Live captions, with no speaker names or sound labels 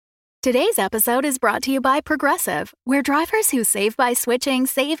Today's episode is brought to you by Progressive, where drivers who save by switching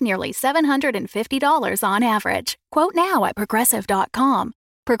save nearly $750 on average. Quote now at Progressive.com.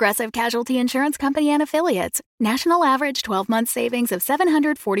 Progressive Casualty Insurance Company and Affiliates. National average 12-month savings of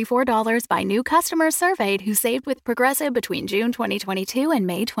 $744 by new customers surveyed who saved with Progressive between June 2022 and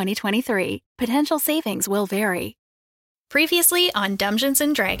May 2023. Potential savings will vary. Previously on Dungeons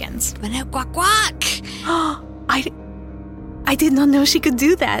 & Dragons. Quack, quack. I did not know she could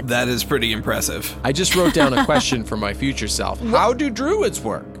do that. That is pretty impressive. I just wrote down a question for my future self. How do druids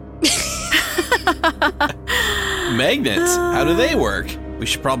work? Magnets, how do they work? We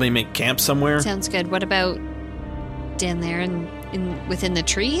should probably make camp somewhere. Sounds good. What about down there within the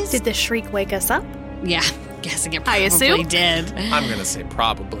trees? Did the shriek wake us up? Yeah, guessing it probably I assume? did. I'm going to say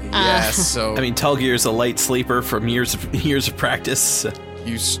probably, yes. So I mean, Tulgir's a light sleeper from years of practice.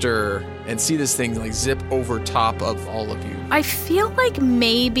 you stir and see this thing like zip over top of all of you. I feel like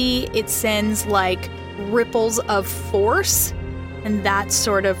maybe it sends like ripples of force, and that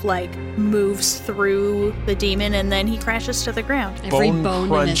sort of like moves through the demon, and then he crashes to the ground. Every bone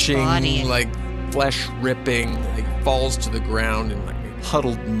crunching, in his body. like flesh ripping, like falls to the ground in like a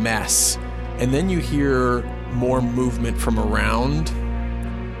huddled mess. And then you hear more movement from around,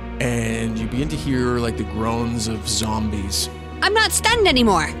 and you begin to hear like the groans of zombies. I'm not stunned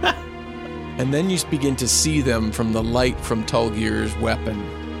anymore. And then you begin to see them from the light from Tulgir's weapon,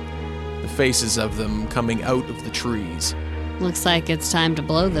 the faces of them coming out of the trees. Looks like it's time to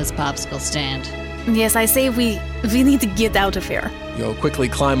blow this popsicle stand. Yes, I say we need to get out of here. You'll quickly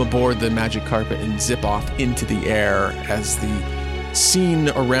climb aboard the magic carpet and zip off into the air as the scene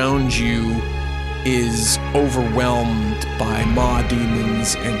around you is overwhelmed by maw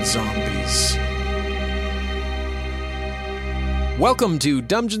demons and zombies. Welcome to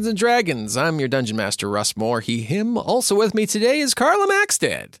Dungeons & Dragons. I'm your Dungeon Master, Russ Moore, he, him. Also with me today is Carla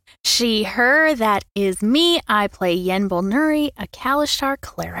Maxted. She, her, that is me. I play Yenbul Nuri, a Kalishtar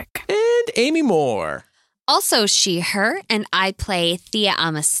cleric. And Amy Moore. Also she, her, and I play Thea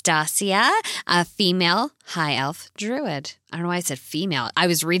Amastasia, a female high elf druid. I don't know why I said female. I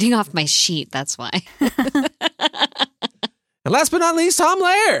was reading off my sheet, that's why. And last but not least, Tom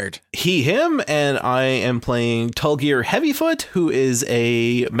Laird. He, him, and I am playing Tulgir Heavyfoot, who is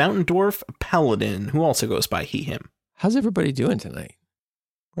a mountain dwarf paladin who also goes by he, him. How's everybody doing tonight?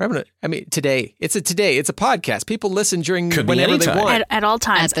 We're having today. It's a podcast. People listen during Could be whenever they anytime. want. At all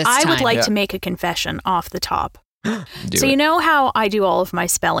times. At this I would time. like to make a confession off the top. Do So it. you know how I do all of my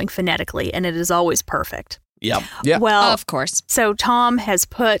spelling phonetically, and it is always perfect. Yep. Yeah. Well, Of course. so Tom has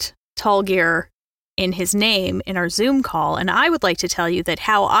put Tulgir in his name in our Zoom call, and I would like to tell you that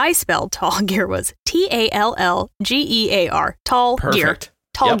how I spelled Tulgir was Tallgear. Tulgir. Perfect.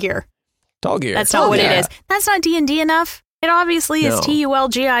 Tulgir. Tulgir. That's not what it Yeah. is. That's not D&D enough. It obviously is No.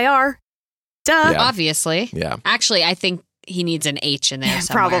 Tulgir. Duh. Yeah. Obviously. Yeah. Actually, I think he needs an H in there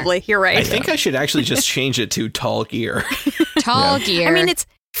somewhere. Probably. You're right. I think I should actually just change it to Tulgir. Tall gear. I mean, it's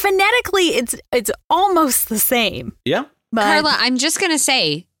phonetically, it's almost the same. Yeah. But Carla, I'm just going to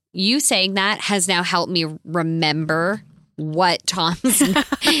say, you saying that has now helped me remember what Tom's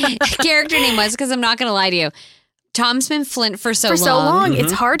character name was, because I'm not going to lie to you. Tom's been Flint for so long.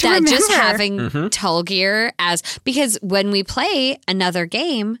 it's hard to that remember. just having Tulgir as, because when we play another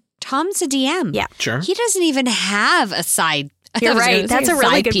game, Tom's a DM. Yeah. Sure. He doesn't even have a side. You're I was right. gonna say That's a really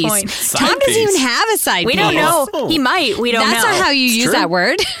side good piece. point. Side Tom doesn't piece. even have a side We piece. don't know. Oh. He might. We don't That's know. not how you use true. that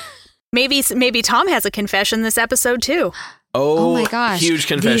word. Maybe Tom has a confession this episode too. Oh my gosh. Huge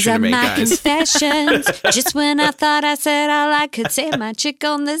confession These to are make, my guys. confessions. Just when I thought I said all I could say, my chick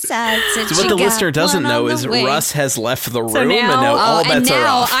on the side said So she what the got listener doesn't one know on is the way. Russ has left the room, So and now- now all and bets are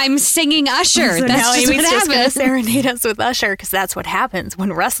now off. I'm singing Usher. So That's now just Amy's what just going to happens. serenade us with Usher, because that's what happens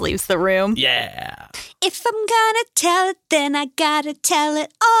when Russ leaves the room. Yeah. If I'm gonna tell it, then I gotta tell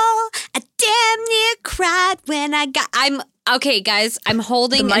it all. I damn near cried when I'm okay, guys. I'm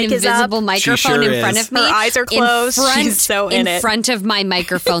holding The an mic is invisible up. microphone She sure in front is. of me. Her eyes are closed. She's so in it. front of my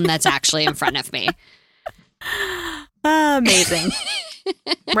microphone that's actually in front of me. Amazing.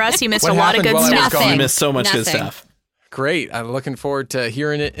 Russ, you missed What a lot of happened good while I was stuff. gone? You missed so much good Nothing. stuff. Great. I'm looking forward to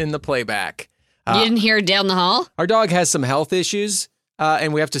hearing it in the playback. You didn't hear it down the hall? Our dog has some health issues,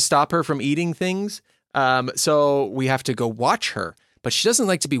 and we have to stop her from eating things. So we have to go watch her. But she doesn't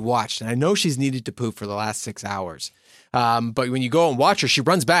like to be watched. And I know she's needed to poop for the last 6 hours. But when you go and watch her, she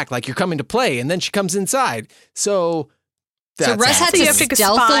runs back like you're coming to play. And then she comes inside. So So Russ had So you to have to spy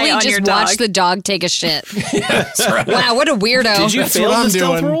stealthily on your just watch dog. the dog take a shit. That's right. Wow, what a weirdo. Did you That's fail what I'm the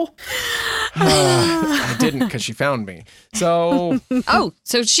stealth doing. roll? I didn't because she found me. So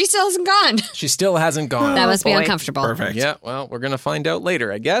so she still hasn't gone. she still hasn't gone. That must be boy. uncomfortable. Perfect. Yeah, well, we're going to find out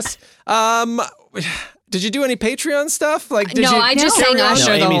later, I guess. Did you do any Patreon stuff? Like, did No, you I just sang carry on?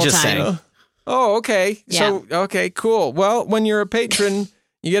 Usher No, the Amy whole just time. sang. Oh, okay. Yeah. So, okay, cool. Well, when you're a patron,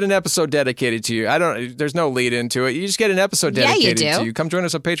 you get an episode dedicated to you. There's no lead into it. You just get an episode Yeah, you dedicated do. to you. Come join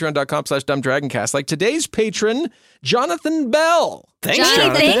us at patreon.com/dumbdragoncast. Like today's patron, Jonathan Bell. Thanks, Johnny,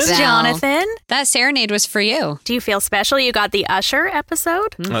 Jonathan. Thanks, Bell. Jonathan. That serenade was for you. Do you feel special? You got the Usher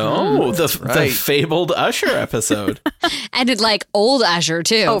episode? Oh, the Right. fabled Usher episode. And it like old Usher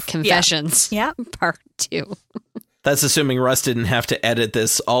too. Oh, Confessions. Yeah. Part 2. That's assuming Russ didn't have to edit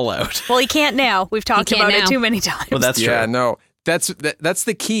this all out. Well, he can't now. We've talked can't about now. it too many times. Well, that's true. Yeah, no. That's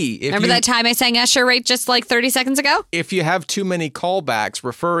the key. Remember that time I sang Usher right just like 30 seconds ago? If you have too many callbacks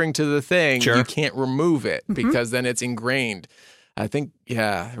referring to the thing, Sure. you can't remove it Mm-hmm. because then it's ingrained. I think,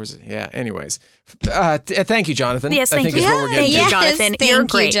 anyways. Thank you, Jonathan. Yes, I thank think you. is what we're getting Thank to. you, Jonathan. Thank You're you,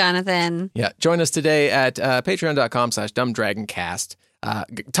 great. Jonathan. Yeah, join us today at patreon.com/dumbdragoncast.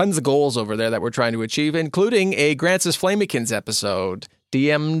 Tons of goals over there that we're trying to achieve, including a Grancis Flamikins episode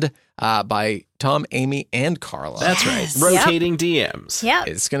DM'd by Tom, Amy, and Carla. That's right. Rotating DMs. Yeah.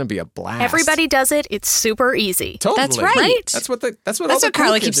 It's going to be a blast. Everybody does it. It's super easy. Totally. That's right. That's what all That's the what cool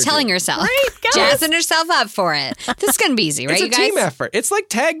Carla kids keeps are telling doing. herself. Right, guys. Jazzing herself up for it. This is going to be easy, right, It's a you guys? team effort. It's like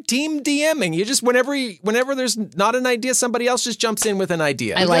tag team DMing. You just whenever there's not an idea, somebody else just jumps in with an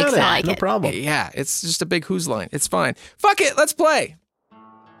idea. I like Got it. that. No problem. Yeah, it's just a big who's line. It's fine. Fuck it, let's play.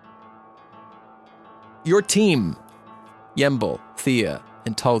 Your team, Yemble, Thea,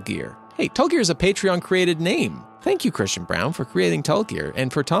 and Tulgir. Hey, Tulgir is a Patreon-created name. Thank you, Christian Brown, for creating Tulgir,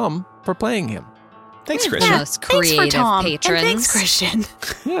 and for Tom for playing him. Thanks, The Christian. most Thanks for creative Tom. patrons. And thanks, Christian.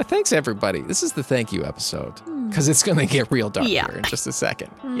 Yeah, thanks, everybody. This is the thank you episode, because it's going to get real dark Yeah. here in just a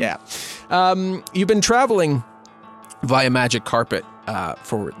second. Yeah. You've been traveling via Magic Carpet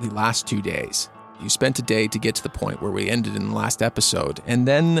for the last 2 days. You spent a day to get to the point where we ended in the last episode, and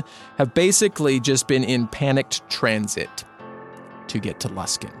then have basically just been in panicked transit to get to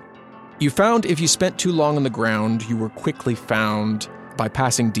Luskan. You found if you spent too long on the ground, you were quickly found by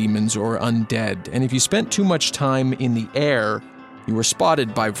passing demons or undead, and if you spent too much time in the air, you were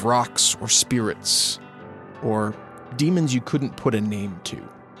spotted by Vrox or spirits, or demons you couldn't put a name to.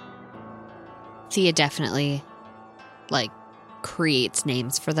 Thea definitely, creates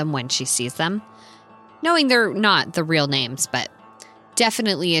names for them when she sees them. Knowing they're not the real names, but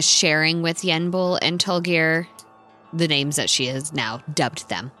definitely is sharing with Yenbul and Tulgir the names that she has now dubbed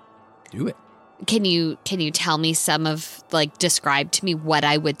them. Do it. Can you tell me some of, describe to me what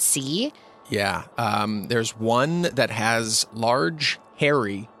I would see? Yeah. There's one that has large,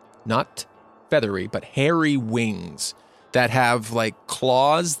 hairy, not feathery, but hairy wings that have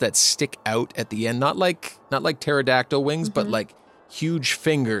claws that stick out at the end. Not like pterodactyl wings, but huge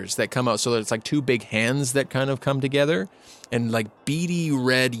fingers that come out. So it's like two big hands that kind of come together, and beady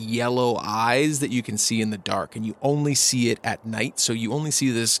red yellow eyes that you can see in the dark. And you only see it at night. So you only see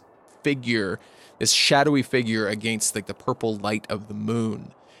this figure, this shadowy figure against the purple light of the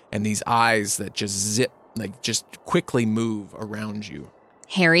moon, and these eyes that just zip, just quickly move around you.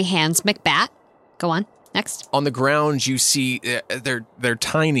 Hairy Hands McBat. Go on. Next. On the ground, you see they're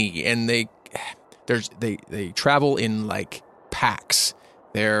tiny, and they travel in packs.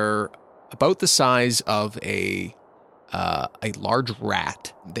 They're about the size of a large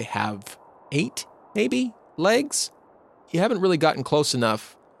rat. They have 8 maybe legs. You haven't really gotten close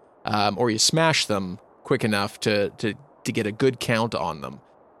enough, or you smash them quick enough to get a good count on them.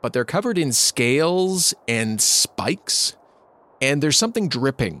 But they're covered in scales and spikes, and there's something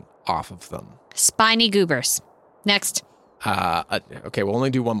dripping off of them. Spiny goobers. Next. Okay, we'll only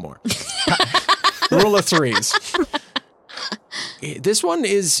do one more. Rule of threes. This one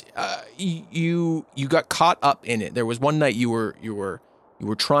is you got caught up in it. There was one night you were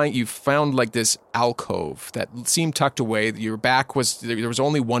trying. You found this alcove that seemed tucked away. Your back was there was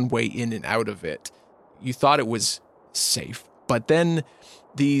only one way in and out of it. You thought it was safe, but then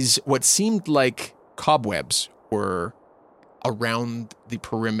these what seemed like cobwebs were around the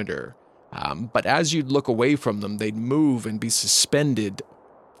perimeter. But as you'd look away from them, they'd move and be suspended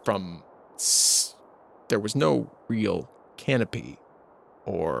from. There was no real canopy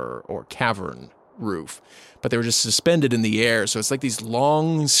or cavern roof, but they were just suspended in the air. So it's like these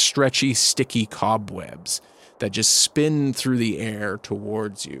long, stretchy, sticky cobwebs that just spin through the air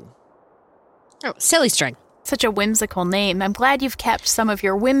towards you. Oh, Silly String. Such a whimsical name. I'm glad you've kept some of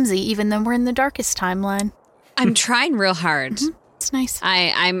your whimsy, even though we're in the darkest timeline. I'm trying real hard. It's nice.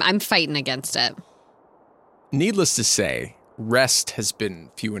 I'm fighting against it. Needless to say, rest has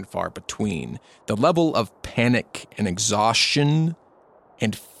been few and far between. The level of panic and exhaustion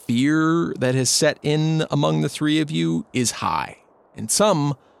and fear that has set in among the three of you is high, and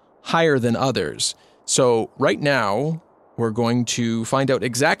some higher than others. So right now, we're going to find out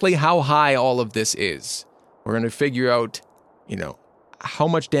exactly how high all of this is. We're going to figure out, how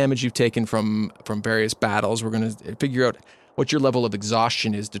much damage you've taken from various battles. We're going to figure out what your level of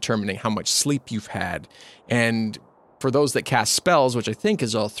exhaustion is, determining how much sleep you've had. And for those that cast spells, which I think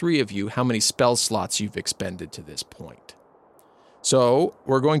is all three of you, how many spell slots you've expended to this point. So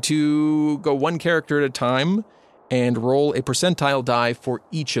we're going to go one character at a time and roll a percentile die for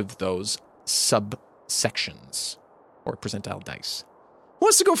each of those subsections, or percentile dice. Who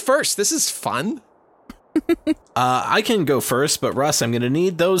wants to go first? This is fun. I can go first, but Russ, I'm going to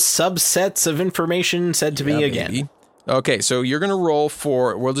need those subsets of information said to me again. Baby. Okay, so you're going to roll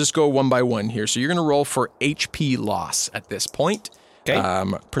for, we'll just go one by one here. So you're going to roll for HP loss at this point. Okay.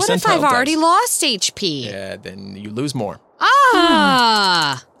 Percentile what if I've already dice. lost HP? Yeah, then you lose more.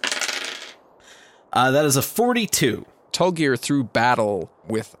 Ah! That is a 42. Tulgir, through battle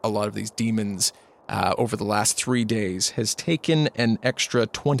with a lot of these demons over the last 3 days, has taken an extra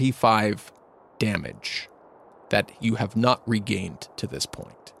 25 damage that you have not regained to this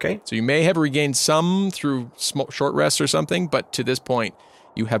point. Okay. So you may have regained some through short rests or something, but to this point,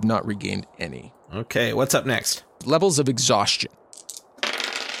 you have not regained any. Okay, what's up next? Levels of exhaustion.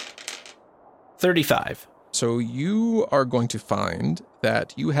 35. So you are going to find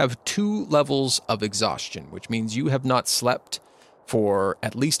that you have 2 levels of exhaustion, which means you have not slept for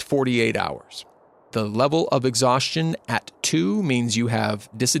at least 48 hours. The level of exhaustion at 2 means you have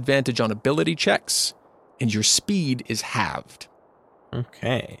disadvantage on ability checks, and your speed is halved.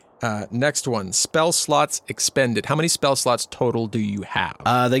 Okay. Next one, spell slots expended. How many spell slots total do you have?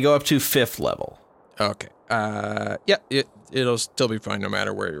 They go up to 5th level. Okay. It'll still be fine no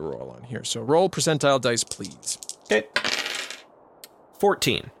matter where you roll on here. So roll percentile dice, please. Okay.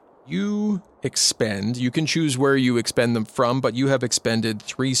 14. You can choose where you expend them from, but you have expended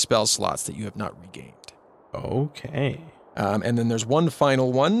 3 spell slots that you have not regained. Okay. And then there's one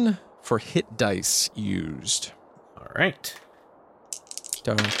final one for hit dice used. All right.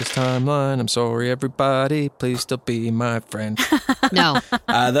 Darkest timeline, I'm sorry everybody, please still be my friend. No.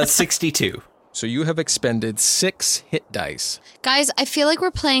 That's 62. So you have expended 6 hit dice. Guys, I feel like we're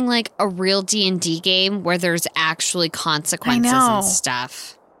playing like a real D&D game where there's actually consequences and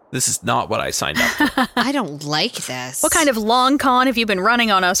stuff. This is not what I signed up for. I don't like this. What kind of long con have you been running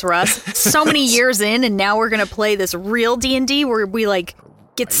on us, Russ? So many years in, and now we're going to play this real D&D where we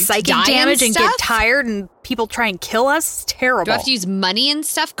get psychic damage and get tired and people try and kill us? It's terrible. Do I have to use money and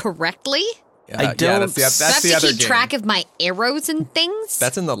stuff correctly? I don't. Yeah, that's Do I have the to other keep game. track of my arrows and things?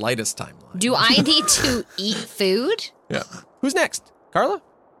 That's in the lightest timeline. Do I need to eat food? Yeah. Who's next? Carla?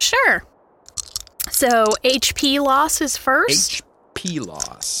 Sure. So HP loss is first. HP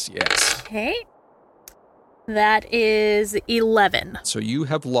loss, yes. Okay. That is 11. So you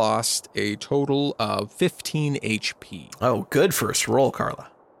have lost a total of 15 HP. Oh, good first roll, Carla.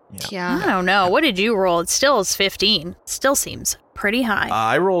 I don't know. What did you roll? It still is 15. Still seems pretty high.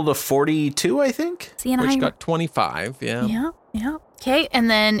 I rolled a 42, I think. See, and Which got 25, Yeah. Okay, and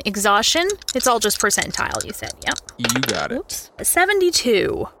then exhaustion. It's all just percentile, you said. Yep. You got it. Oops.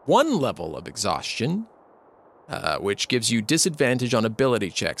 72. 1 level of exhaustion, which gives you disadvantage on ability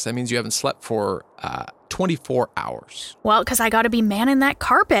checks. That means you haven't slept for 24 hours. Well, because I got to be manning that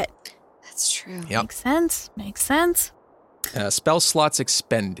carpet. That's true. Yep. Makes sense. Spell slots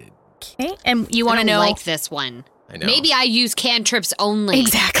expended. Okay, and you want to I don't know... like this one. I know. Maybe I use cantrips only.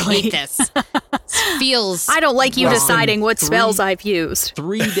 Exactly. I hate this. This feels I don't like you wrong. deciding what spells I've used.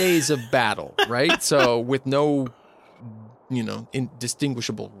 3 days of battle, right? So with no,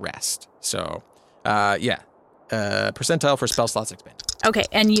 indistinguishable rest. So, percentile for spell slots expended. Okay,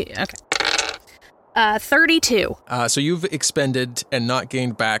 and you... Okay. 32. So you've expended and not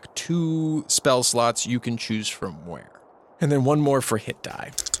gained back 2 spell slots you can choose from where. And then 1 more for hit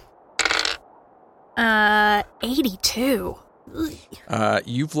die. 82.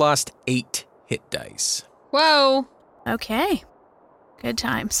 You've lost 8 hit dice. Whoa. Okay. Good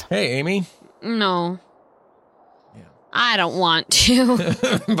times. Hey, Amy. No. Yeah. I don't want to.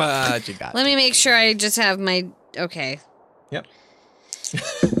 But you got Let me make sure I just have my... Okay. Yep.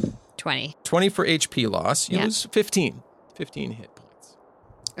 20. 20 for HP loss. You lose 15. 15 hit points.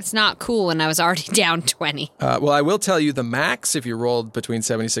 It's not cool when I was already down 20. Well, I will tell you the max, if you rolled between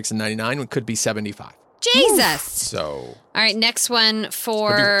 76 and 99, could be 75. Jesus. So... All right, next one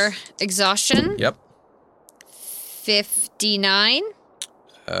for exhaustion. Yep. 59.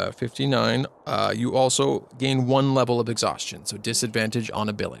 59. You also gain 1 level of exhaustion, so disadvantage on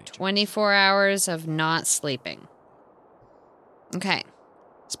ability. 24 hours of not sleeping. Okay.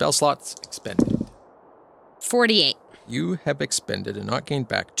 Spell slots expended. 48. You have expended and not gained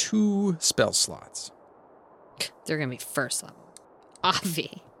back 2 spell slots. They're going to be first level.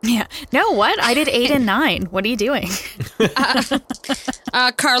 Avi. Yeah. No, what? I did 8 and 9. What are you doing?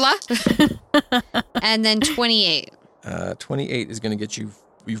 Carla. And then 28. 28 is going to get you...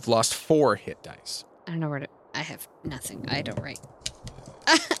 You've lost 4 hit dice. I don't know where to... I have nothing. I don't write.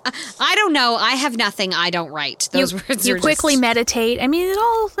 I don't know. I have nothing. I don't write. Those words you are quickly just... meditate. I mean, it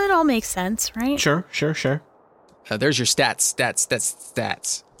all makes sense, right? Sure. There's your stats. It's just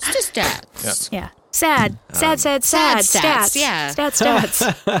stats. Yep. Yeah. Sad. Stats. Yeah.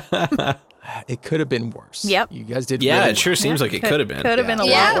 Stats. It could have been worse. Yep. You guys did Yeah, really it sure well. seems like it could have been. Could have been a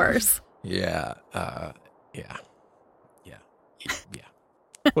lot worse. Yeah.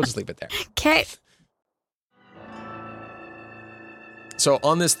 We'll just leave it there. Okay. So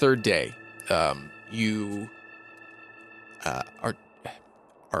on this third day, you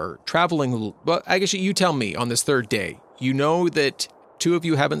are traveling. Well, I guess you tell me on this third day. You know that 2 of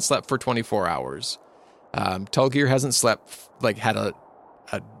you haven't slept for 24 hours. Tulgir hasn't slept, had a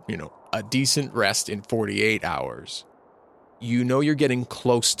decent rest in 48 hours. You know you're getting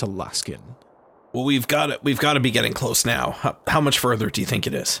close to Luskin. Well, we've got to be getting close now. How much further do you think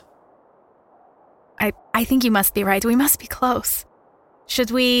it is? I think you must be right. We must be close.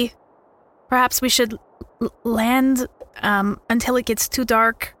 Perhaps we should land until it gets too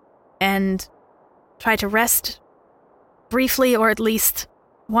dark and try to rest briefly, or at least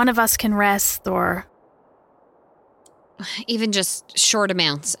one of us can rest, or... Even just short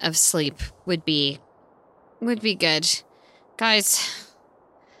amounts of sleep would be good. Guys,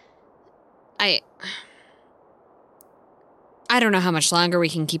 I don't know how much longer we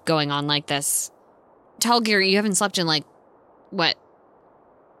can keep going on like this. Tulgir, you haven't slept in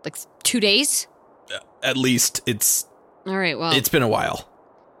 2 days? At least it's... All right, well... It's been a while.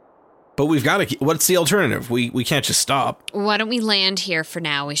 But we've got to... What's the alternative? We can't just stop. Why don't we land here for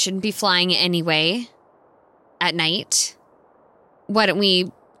now? We shouldn't be flying anyway at night. Why don't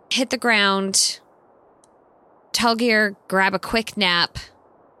we hit the ground, Tulgir, grab a quick nap,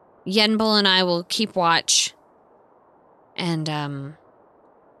 Yenbul and I will keep watch, and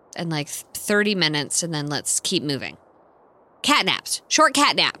 30 minutes, and then let's keep moving. Cat naps. Short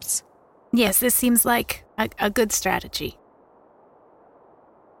cat naps. Yes, this seems like a good strategy.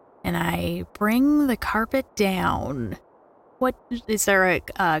 And I bring the carpet down. What, is there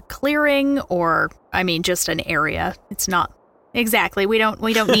a clearing, or, I mean, just an area? It's not exactly. We don't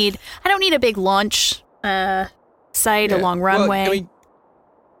need, I don't need a big launch site, a long runway. Well, I mean,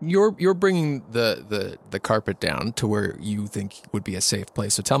 you're bringing the carpet down to where you think would be a safe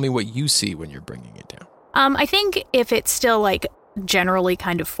place. So tell me what you see when you're bringing it down. I think if it's still generally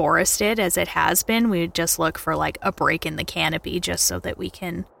kind of forested as it has been, we would just look for a break in the canopy just so that we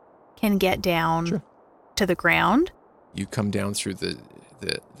can get down to the ground. You come down through the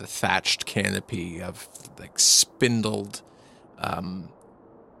thatched canopy of spindled,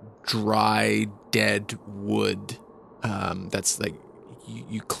 dry, dead wood. That's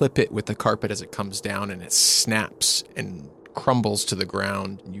you clip it with the carpet as it comes down, and it snaps and crumbles to the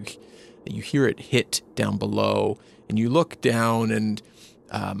ground. And you hear it hit down below, and you look down, and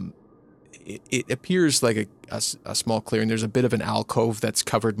it appears like a small clearing. There's a bit of an alcove that's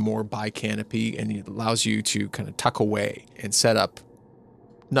covered more by canopy, and it allows you to kind of tuck away and set up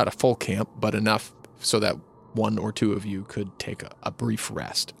not a full camp, but enough so that 1 or 2 of you could take a brief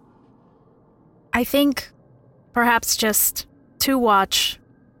rest. I think perhaps just 2 watch,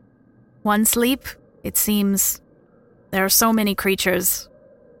 1 sleep. It seems there are so many creatures.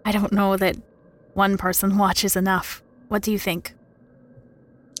 I don't know that 1 person watch is enough. What do you think?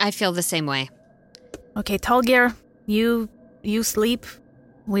 I feel the same way. Okay, Tulgir, you sleep.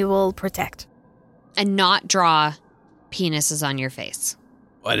 We will protect. And not draw penises on your face.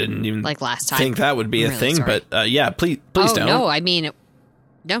 I didn't even last time. think that would be a thing, sorry. but yeah, please don't. No, I mean,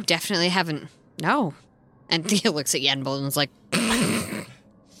 no, definitely haven't. No. And Thea looks at Yenbul and is like...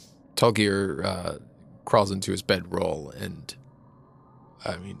 Tulgir crawls into his bedroll, and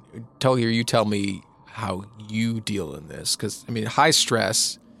I mean, Tulgir, you tell me how you deal in this, because I mean, high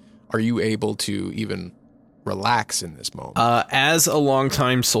stress. Are you able to even relax in this moment? As a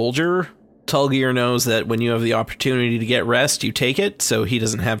longtime soldier, Tulgir knows that when you have the opportunity to get rest, you take it, so he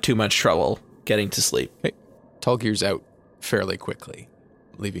doesn't have too much trouble getting to sleep. Hey, Tulgir's out fairly quickly,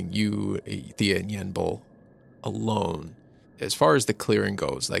 leaving you, Thea, and Yenbul alone. As far as the clearing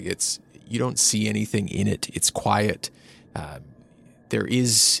goes, you don't see anything in it. It's quiet. there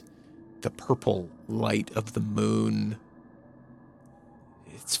is the purple light of the moon.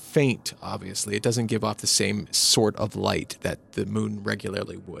 It's faint, obviously. It doesn't give off the same sort of light that the moon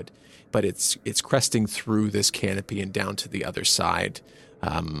regularly would, but it's cresting through this canopy and down to the other side,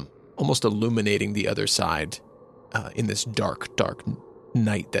 almost illuminating the other side in this dark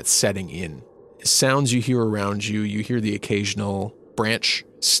night that's setting in. Sounds you hear around you, you hear the occasional branch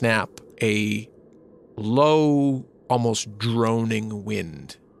snap, a low, almost droning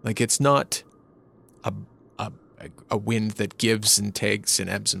wind. Like it's not a wind that gives and takes and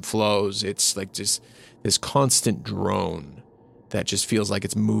ebbs and flows. It's like just this constant drone that just feels like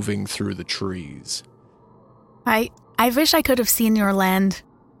it's moving through the trees. I wish I could have seen your land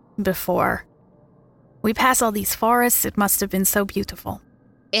before. We pass all these forests. It must have been so beautiful.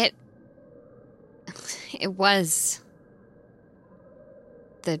 It was.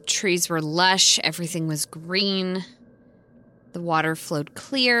 The trees were lush. Everything was green. The water flowed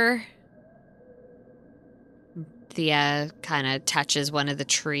clear. Thea kind of touches one of the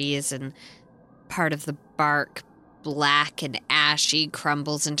trees and part of the bark, black and ashy,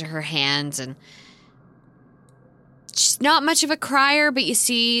 crumbles into her hands. And she's not much of a crier, but you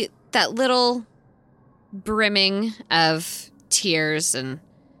see that little brimming of tears, and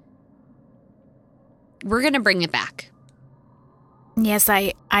we're going to bring it back. Yes,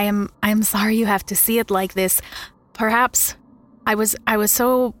 I'm sorry you have to see it like this. Perhaps I was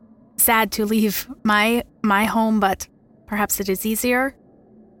so sad to leave my home, but perhaps it is easier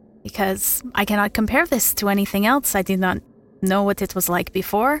because I cannot compare this to anything else. I did not know what it was like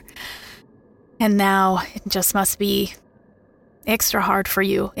before, and now it just must be extra hard for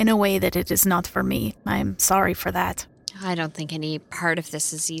you in a way that it is not for me. I'm sorry for that. I don't think any part of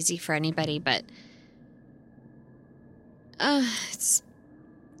this is easy for anybody, but it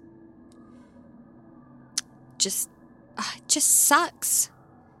just sucks.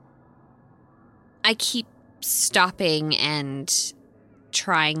 I keep stopping and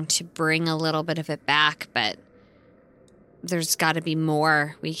trying to bring a little bit of it back, but there's got to be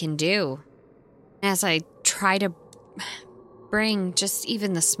more we can do. As I try to bring just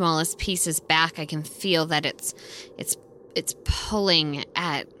even the smallest pieces back, I can feel that it's pulling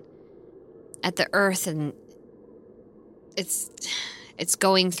at the earth, and it's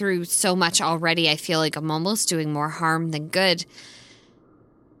going through so much already. I feel like I'm almost doing more harm than good.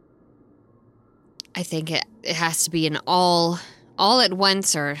 I think it has to be an all at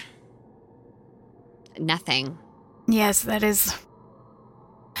once or nothing. Yes, it is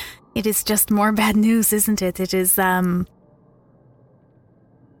just more bad news, isn't it? It is, I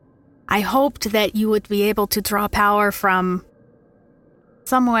hoped that you would be able to draw power from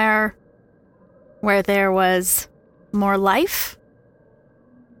somewhere where there was more life,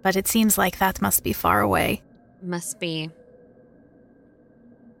 but it seems like that must be far away. Must be.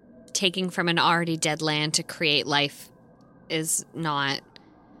 Taking from an already dead land to create life is not...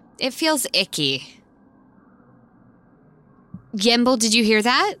 It feels icky. Yemble, did you hear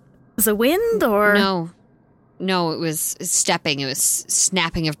that? Was it wind or... No, it was stepping. It was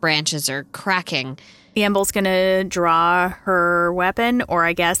snapping of branches or cracking. Yemble's gonna draw her weapon, or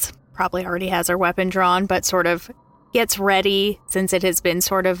I guess probably already has her weapon drawn, but sort of gets ready since it has been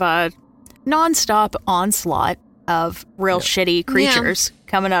sort of a nonstop onslaught of real shitty creatures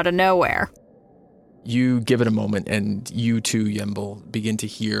coming out of nowhere. You give it a moment, and you too, Yemble, begin to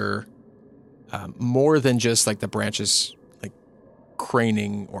hear more than just like the branches like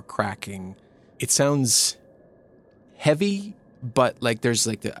craning or cracking. It sounds heavy, but like there's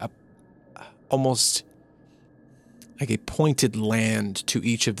like a almost like a pointed land to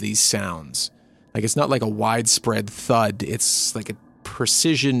each of these sounds. Like it's not like a widespread thud. It's like a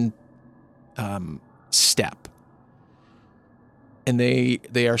precision step. And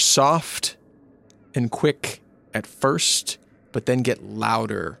they are soft and quick at first, but then get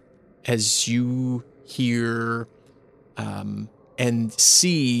louder as you hear and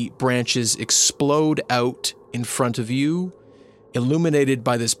see branches explode out in front of you, illuminated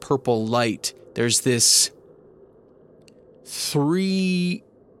by this purple light. There's this three-legged,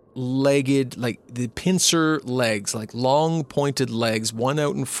 like the pincer legs, like long pointed legs, one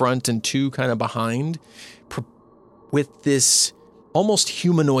out in front and two kind of behind, with this almost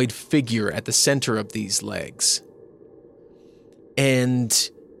humanoid figure at the center of these legs.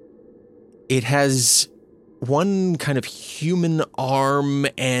 And it has one kind of human arm,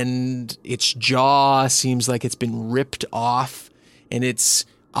 and its jaw seems like it's been ripped off, and its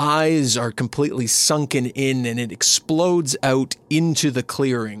eyes are completely sunken in, and it explodes out into the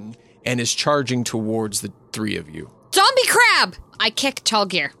clearing and is charging towards the three of you. Zombie crab! I kick Tall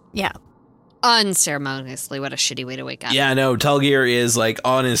Gear. Yeah. unceremoniously. What a shitty way to wake up. Yeah, no, Telgear is like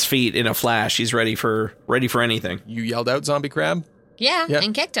on his feet in a flash. He's ready for anything. You yelled out zombie crab? Yeah,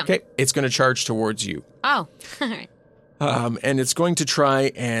 and kicked him. Okay, it's going to charge towards you. Oh, all right. And it's going to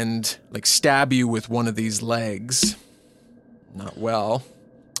try and like stab you with one of these legs. Not well.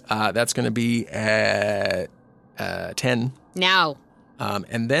 That's going to be at 10. Now.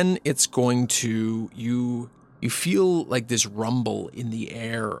 And then it's going to you feel like this rumble in the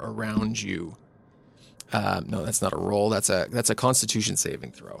air around you. No, that's not a roll. That's a Constitution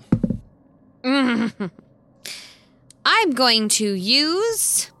saving throw. I'm going to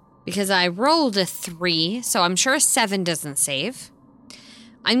use, because I rolled a 3, so I'm sure a 7 doesn't save.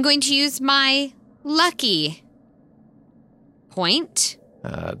 I'm going to use my lucky point.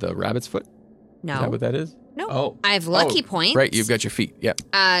 The rabbit's foot? No. Is that what that is? No. Oh. I have lucky point. Right, you've got your feet. Yep.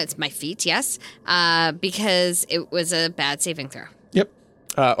 It's my feet, yes. Because it was a bad saving throw. Yep.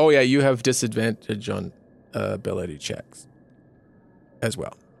 You have disadvantage on ability checks as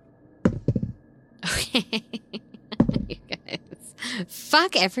well. Okay. You guys.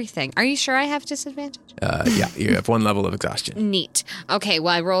 Fuck everything. Are you sure I have disadvantage? Yeah, you have 1 level of exhaustion. Neat. Okay,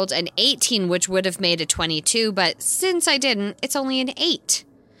 well, I rolled an 18, which would have made a 22, but since I didn't, it's only an 8.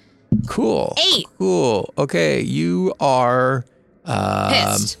 Cool. 8. Cool. Okay, you are...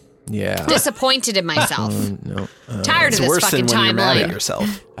 Pissed. Yeah. Disappointed in myself. No. Tired of this Worse fucking than when you're mad at timeline.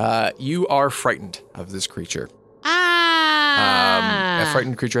 yourself. You are frightened of this creature. A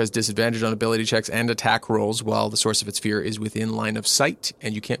frightened creature has disadvantage on ability checks and attack rolls while the source of its fear is within line of sight,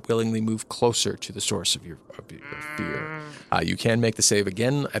 and you can't willingly move closer to the source of your fear. You can make the save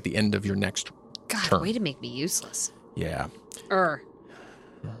again at the end of your next God, turn. way to make me useless. Yeah.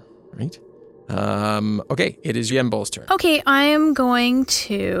 Right. Okay, it is Yenbol's turn. Okay, I am going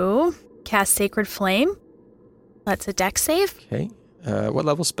to cast Sacred Flame. That's a dex save. Okay. What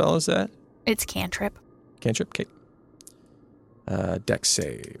level spell is that? It's cantrip. Cantrip? Okay. Dex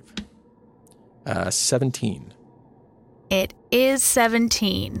save. 17. It is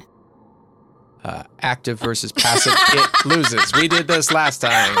 17. Active versus passive, it loses. We did this last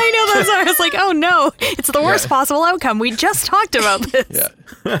time. I know, that's why I was like, oh no, it's the worst possible outcome. We just talked about this. Yeah.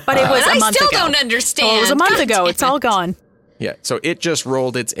 But it was a month ago. I still don't understand. Oh, it was a month God ago. damn It's all it. gone. Yeah, so it just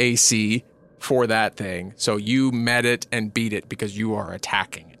rolled its AC for that thing. So you met it and beat it because you are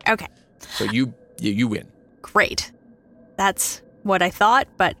attacking it. Okay, So you win. great. That's what I thought,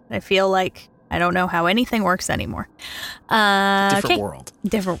 but I feel like I don't know how anything works anymore. Different Okay. world.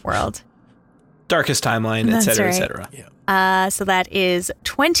 Different world. Darkest timeline, That's etc., right. etc. Yeah. So that is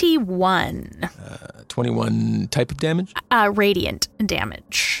 21 21 type of damage. radiant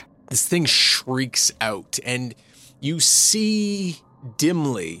damage. This thing shrieks out, and you see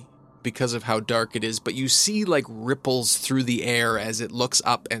dimly because of how dark it is, but you see like ripples through the air as it looks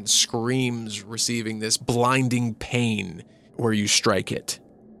up and screams, receiving this blinding pain where you strike it.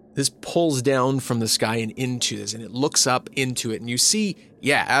 This pulls down from the sky and into this, and it looks up into it, and you see,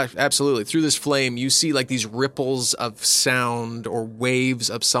 absolutely, through this flame, you see like these ripples of sound or waves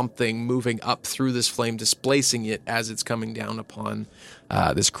of something moving up through this flame, displacing it as it's coming down upon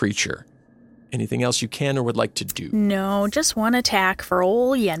this creature. Anything else you can or would like to do? No, just one attack for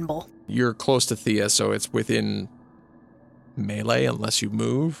old Yenbul. You're close to Thea, so it's within melee unless you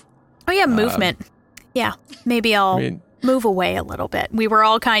move. Oh yeah, movement. Yeah, maybe I'll move away a little bit. We were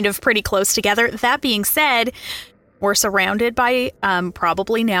all kind of pretty close together. That being said, we're surrounded by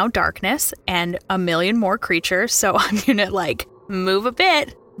probably now darkness and a million more creatures, so I'm gonna like move a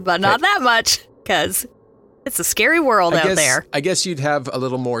bit, but not that much, because it's a scary world out there. I guess you'd have a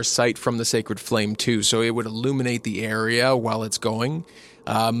little more sight from the sacred flame too, so it would illuminate the area while it's going.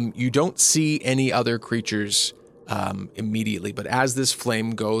 You don't see any other creatures immediately, but as this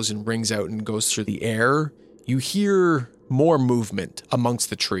flame goes and rings out and goes through the air, you hear more movement amongst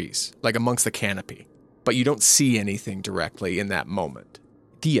the trees, like amongst the canopy, but you don't see anything directly in that moment.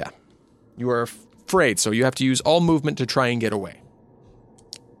 Thea, you are afraid, so you have to use all movement to try and get away.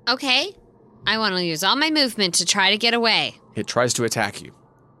 Okay. I want to use all my movement to try to get away. It tries to attack you.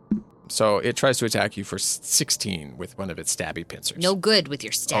 So it tries to attack you for 16 with one of its stabby pincers. No good with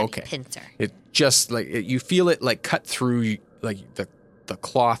your stabby pincer. It just like you feel it like cut through like the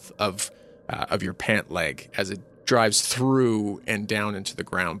cloth of your pant leg as it drives through and down into the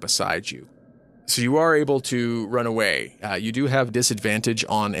ground beside you. So you are able to run away. You do have disadvantage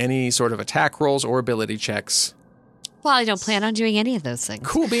on any sort of attack rolls or ability checks. Well, I don't plan on doing any of those things.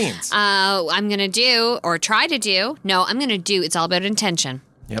 Cool beans. I'm going to do, or try to do, I'm going to do, it's all about intention.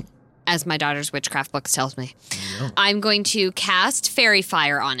 Yep. As my daughter's witchcraft books tells me. I'm going to cast Fairy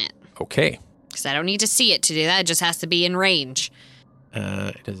Fire on it. Okay. Because I don't need to see it to do that. It just has to be in range.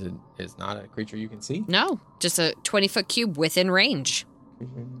 It's not a creature you can see? No, just a 20-foot cube within range.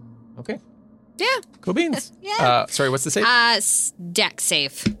 Okay. Yeah. Cool beans. Yeah. Sorry, what's the save? Deck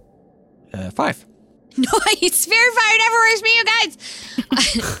save. 5. Nice. Very fire never works for you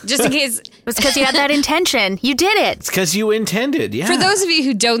guys. Just in case. It was because you had that intention. You did it. It's because you intended, yeah. For those of you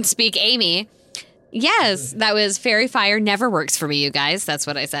who don't speak Amy, yes, that was fairy fire never works for me, you guys. That's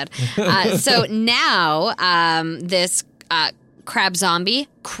what I said. So now this crab zombie,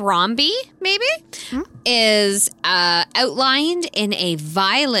 Crombie, maybe, is outlined in a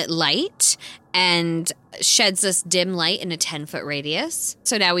violet light and sheds this dim light in a 10-foot radius.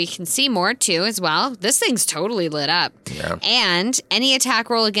 So now we can see more, too, as well. This thing's totally lit up. Yeah. And any attack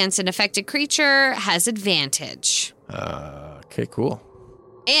roll against an affected creature has advantage. Okay, cool.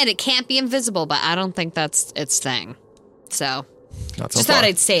 And it can't be invisible, but I don't think that's its thing. So, Not so just far. thought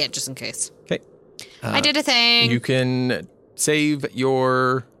I'd say it just in case. Okay. I did a thing. You can save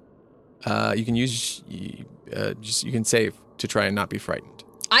your. You can use. You can save to try and not be frightened.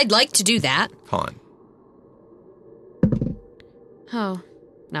 I'd like to do that. Con. Oh,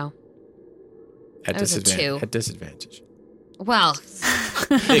 no. At That was a 2. At disadvantage. Well,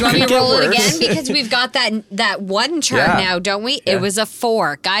 you want me to get roll it worse. again? Because we've got that one chart Yeah. now, don't we? Yeah. It was a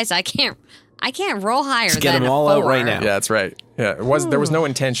 4. Guys, I can't roll higher Let's get than them a all 4. out right now. Yeah, that's right. Yeah, there was no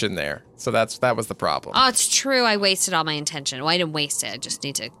intention there, so that was the problem. Oh, it's true. I wasted all my intention. Well, I didn't waste it. I just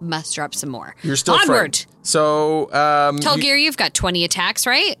need to muster up some more. You're still Onward. frightened. So, Tulgir, you've got 20 attacks,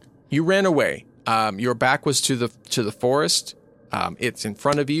 right? you ran away. Your back was to the forest. It's in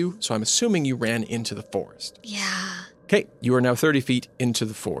front of you, so I'm assuming you ran into the forest. Yeah. Okay, you are now 30 feet into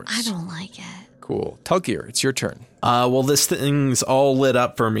the forest. I don't like it. Cool. Tulgir, it's your turn. Well, this thing's all lit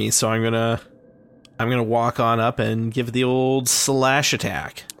up for me, so I'm gonna walk on up and give the old slash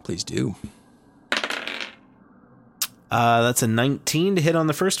attack. Please do. That's a 19 to hit on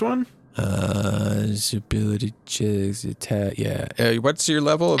the first one. Ability checks, attack. Yeah. What's your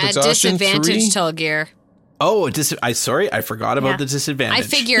level of At exhaustion? disadvantage, 3? Tulgir. Oh, sorry, I forgot about Yeah. the disadvantage. I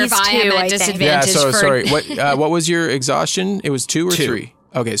figure He's if I am 2, at I think. disadvantage Yeah. So for sorry. What was your exhaustion? It was 2 or 2. 3.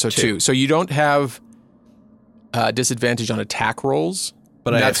 Okay, so 2. So you don't have disadvantage on attack rolls,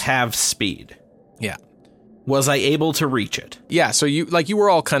 but I That's- have speed. Yeah. Was I able to reach it? Yeah, so you were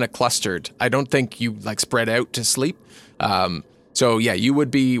all kind of clustered. I don't think you spread out to sleep. So yeah, you would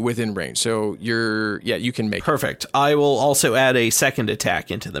be within range. So you can make it. Perfect. I will also add a second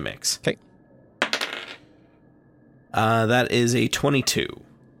attack into the mix. Okay. That is a 22.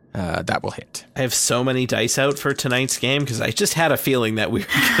 That will hit. I have so many dice out for tonight's game because I just had a feeling that we were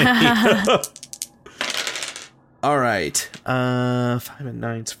going to All right. 5 and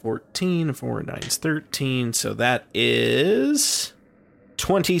 9's 14. 4 and 9's 13. So that is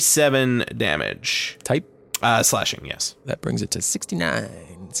 27 damage. Type. Slashing, yes. That brings it to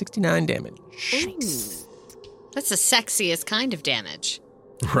 69. 69 damage. That's the sexiest kind of damage.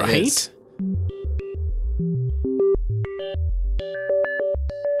 Right? is.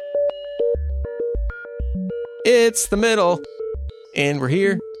 It's the middle, and we're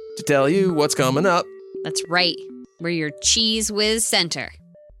here to tell you what's coming up. That's right. We're your Cheese Whiz Center.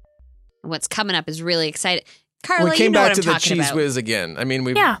 And what's coming up is really exciting. Carla, we came you know back what to I'm the talking Cheese about. Whiz again. I mean,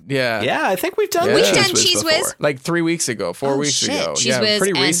 Yeah. Yeah, I think we've done Yeah. the We've Cheese done Whiz Cheese before. Whiz? Like 3 weeks ago, 4 weeks shit. ago. Cheese yeah, Whiz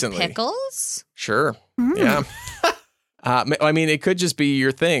pretty and recently. pickles? Sure. Yeah. I mean, it could just be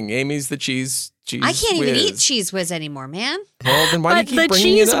your thing. Amy's the cheese I can't even whiz. eat Cheese Whiz anymore, man. Well, then why But do you keep the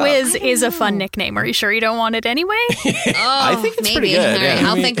bringing Cheese it up? Whiz I is a don't fun know. nickname. Are you sure you don't want it anyway? Oh, I think it's maybe. pretty good, All right, yeah.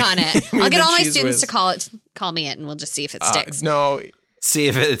 I'll think on it. Maybe I'll get the all my Cheese students Whiz. to call me it, and we'll just see if it sticks. No. See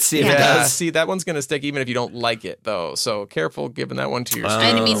if it Yeah, does. see, that one's going to stick even if you don't like it, though. So careful giving that one to your students.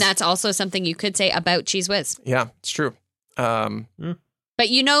 And I mean, that's also something you could say about Cheese Whiz. Yeah, it's true. But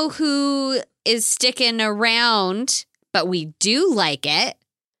you know who is sticking around, but we do like it?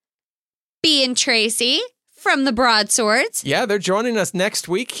 Bea and Tracy from the Broadswords. Yeah, they're joining us next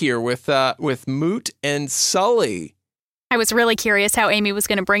week here with Moot and Sully. I was really curious how Amy was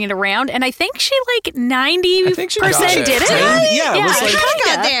going to bring it around, and I think she 90% I think she got it. did it. Yeah, it was like- I got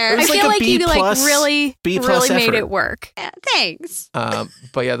kinda. there. It was I like feel a like B you plus- really B plus made effort. it work. Yeah, thanks.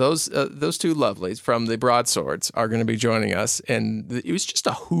 But yeah, those two lovelies from the Broadswords are going to be joining us, and it was just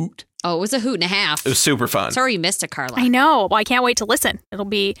a hoot. Oh, it was a hoot and a half. It was super fun. Sorry you missed it, Carla. I know. Well, I can't wait to listen. It'll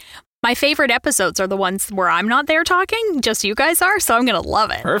be my favorite episodes are the ones where I'm not there talking, just you guys are. So I'm gonna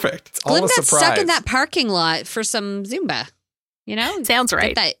love it. Perfect. All Glim a got surprise. stuck in that parking lot for some Zumba. You know? Sounds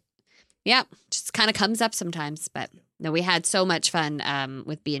right. Get that. Yeah, just kind of comes up sometimes. But no, we had so much fun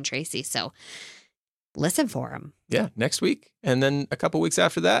with Bea and Tracy. So listen for them. Yeah, next week, and then a couple weeks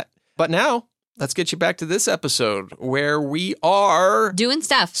after that. But now let's get you back to this episode where we are doing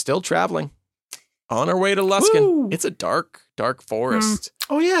stuff. Still traveling on our way to Luskan. Woo! It's a dark forest.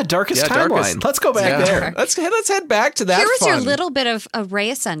 Oh yeah, darkest timeline. Let's go back there. Let's head back to that. Here was your little bit of a ray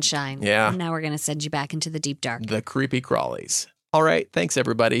of sunshine. Yeah. And now we're going to send you back into the deep dark. The creepy crawlies. All right. Thanks,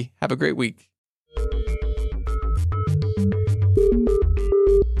 everybody. Have a great week.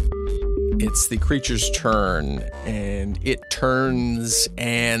 It's the creature's turn, and it turns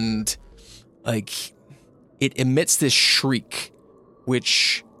and it emits this shriek,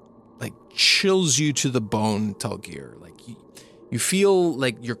 which chills you to the bone, Talgir. You feel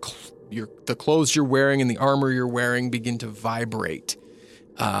like the clothes you're wearing and the armor you're wearing begin to vibrate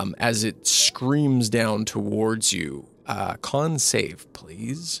as it screams down towards you. Con save,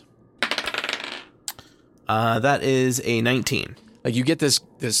 please. That is a 19. You get this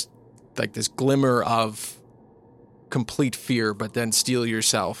glimmer of complete fear, but then steel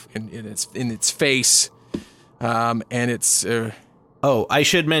yourself in its face, and it's. I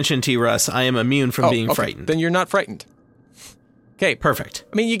should mention to you, Russ, I am immune from being frightened. Then you're not frightened. Okay, perfect.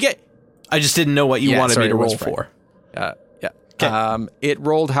 I mean, you get. I just didn't know what you wanted me to roll for. Yeah. Okay. It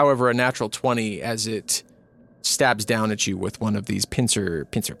rolled, however, a natural 20 as it stabs down at you with one of these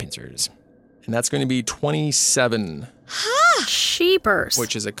pincers. And that's going to be 27. Sheepers.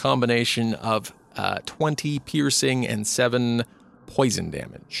 Which is a combination of 20 piercing and 7 poison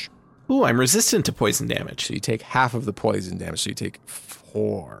damage. Ooh, I'm resistant to poison damage. So you take half of the poison damage. So you take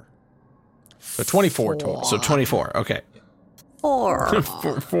 4. So 24 total. So 24. Okay.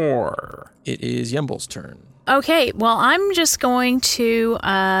 4. It is Yembel's turn. Okay, well, I'm just going to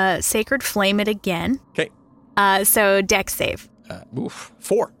Sacred Flame it again. Okay. So Dex save.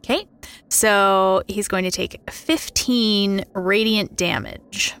 4. Okay. So he's going to take 15 radiant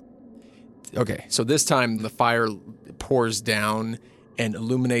damage. Okay, so this time the fire pours down and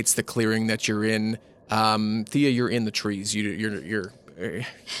illuminates the clearing that you're in. Thea, you're in the trees. You're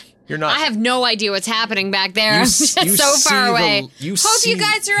not. I have no idea what's happening back there. I'm just so far away. Hope you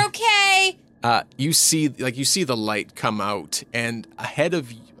guys are okay. You see the light come out, and ahead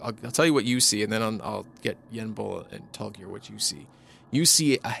of you, I'll tell you what you see, and then I'll get Yenbul and Talgir what you see. You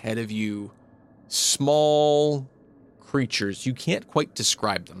see ahead of you small creatures. You can't quite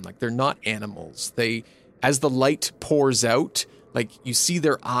describe them. They're not animals. As the light pours out, you see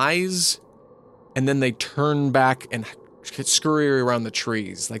their eyes, and then they turn back and scurry around the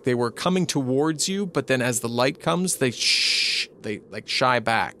trees. They were coming towards you, but then as the light comes, they shy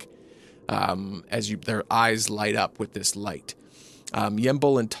back as their eyes light up with this light.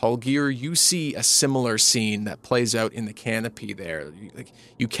 Yembul and Talgir, you see a similar scene that plays out in the canopy there.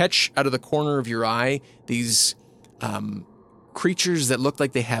 You catch out of the corner of your eye these creatures that look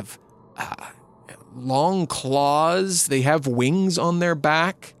like they have long claws. They have wings on their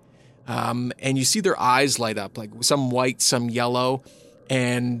back. And you see their eyes light up, some white, some yellow,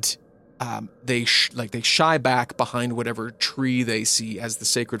 and they shy back behind whatever tree they see as the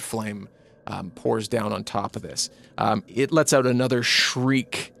sacred flame pours down on top of this. It lets out another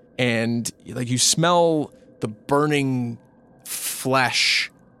shriek, and you smell the burning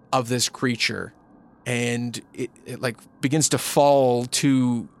flesh of this creature, and it begins to fall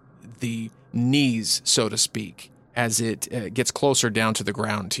to the knees, so to speak, as it gets closer down to the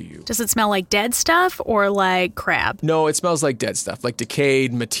ground to you. Does it smell like dead stuff or like crab? No, it smells like dead stuff, like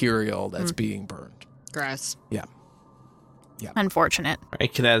decayed material that's being burned. Gross. Yeah. Unfortunate. I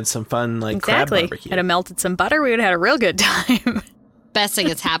could add some fun crab barbecue. Had melted some butter, we would have had a real good time. Best thing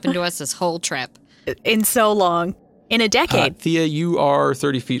that's happened to us this whole trip. In so long. In a decade. Thea, you are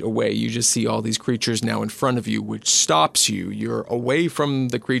 30 feet away. You just see all these creatures now in front of you, which stops you. You're away from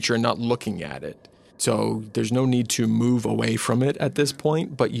the creature and not looking at it. So there's no need to move away from it at this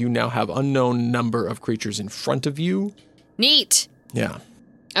point, but you now have unknown number of creatures in front of you. Neat. Yeah.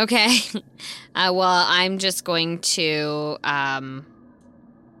 Okay. Well, I'm just going to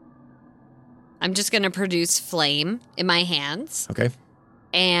produce flame in my hands. Okay.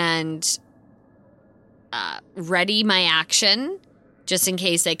 And ready my action just in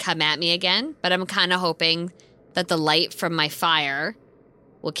case they come at me again. But I'm kind of hoping that the light from my fire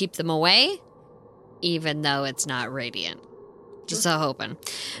will keep them away, even though it's not radiant. Just so hoping.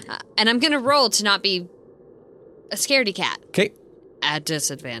 And I'm going to roll to not be a scaredy cat. Okay. At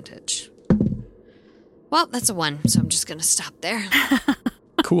disadvantage. Well, that's a 1, so I'm just going to stop there.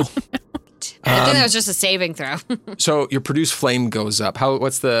 Cool. I think that was just a saving throw. So your produced flame goes up.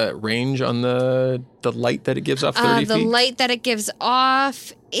 What's the range on the light that it gives off? 30 feet? The light that it gives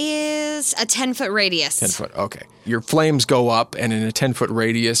off is a 10-foot radius. 10 foot, okay. Your flames go up, and in a 10-foot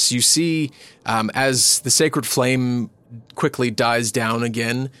radius, you see as the sacred flame quickly dies down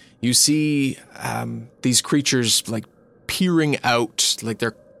again, You see these creatures like peering out, like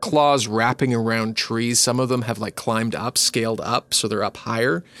their claws wrapping around trees. Some of them have like climbed up, scaled up, so they're up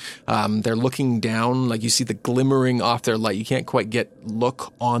higher. They're looking down, like you see the glimmering off their light. You can't quite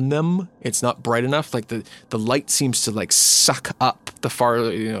look on them. It's not bright enough. Like the light seems to like suck up the far,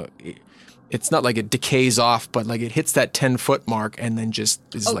 it's not like it decays off, but like it hits that 10-foot mark and then just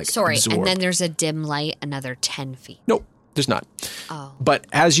is absorbed. And then there's a dim light another 10 feet. Nope. There's not. Oh. But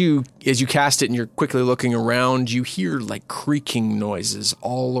as you cast it and you're quickly looking around, you hear like creaking noises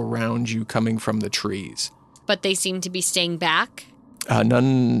all around you coming from the trees. But they seem to be staying back?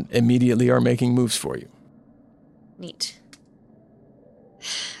 None immediately are making moves for you. Neat.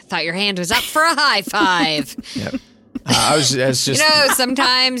 Thought your hand was up for a high five. Yep. I was just...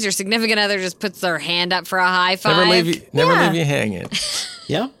 sometimes your significant other just puts their hand up for a high five. Never leave you hanging.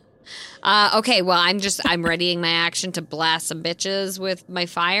 Yeah. Okay, well, I'm readying my action to blast some bitches with my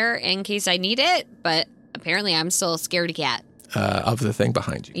fire in case I need it, but apparently I'm still a scaredy cat. Of the thing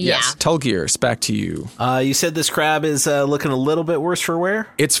behind you. Yeah. Yes. Tulgir, it's back to you. You said this crab is looking a little bit worse for wear?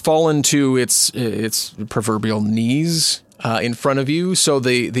 It's fallen to its proverbial knees in front of you, so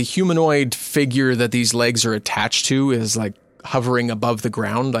the humanoid figure that these legs are attached to is like hovering above the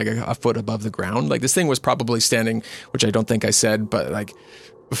ground, like a foot above the ground. Like this thing was probably standing, which I don't think I said, but like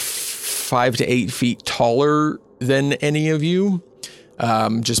 5 to 8 feet taller than any of you,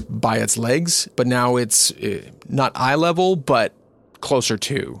 just by its legs. But now it's not eye level, but closer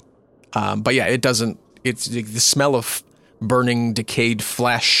to. But yeah, it's the smell of burning, decayed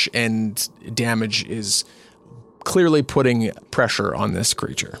flesh and damage is clearly putting pressure on this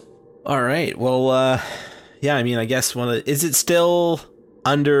creature. All right. Well, yeah, I mean, I guess is it still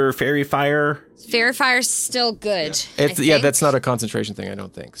under fairy fire? Fairy fire's still good. Yeah, that's not a concentration thing, I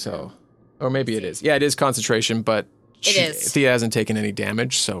don't think. So, or maybe it is. Yeah, it is concentration, but Thea hasn't taken any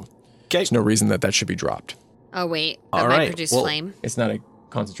damage, so there's no reason that should be dropped. Oh wait, that might produce flame. It's not a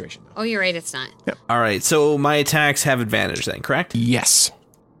concentration, though. Oh, you're right, it's not. Yep. All right, so my attacks have advantage then, correct? Yes.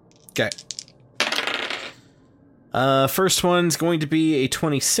 Okay. First one's going to be a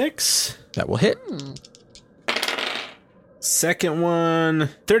 26. That will hit. Second one,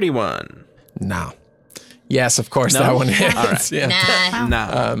 31. No. Yes, of course, that one hits. All right. Yeah.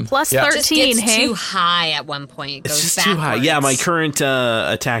 Nah. Plus Just 13, gets hey? too high at one point. It It's goes just backwards. too high. Yeah, my current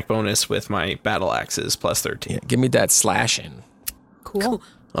attack bonus with my battle axe is plus 13. Yeah, give me that slashing. Cool.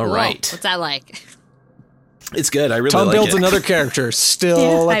 All Whoa, right. What's that like? It's good. I really Tom like builds it. another character,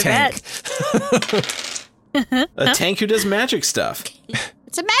 still a I tank. A tank who does magic stuff.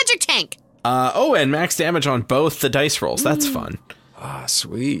 It's a magic tank. And max damage on both the dice rolls. That's fun. Ah,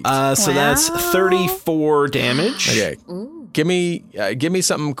 sweet. So that's 34 damage. Okay. Give me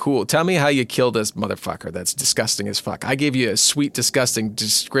something cool. Tell me how you kill this motherfucker. That's disgusting as fuck. I gave you a sweet, disgusting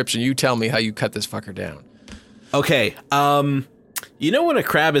description. You tell me how you cut this fucker down. Okay. You know when a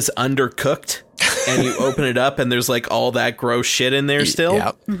crab is undercooked and you open it up and there's like all that gross shit in there still?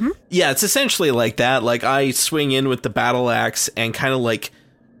 Yeah. Mm-hmm. Yeah, it's essentially like that. Like I swing in with the battle axe and kind of like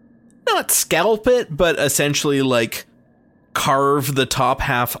not scalp it, but essentially like carve the top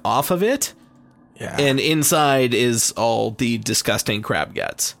half off of it. Yeah. And inside is all the disgusting crab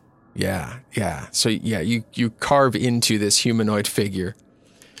guts. Yeah. So yeah, you carve into this humanoid figure,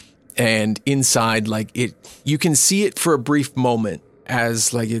 and inside, like you can see it for a brief moment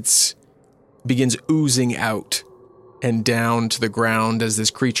as like it's begins oozing out and down to the ground as this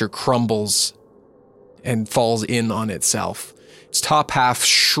creature crumbles and falls in on itself. Its top half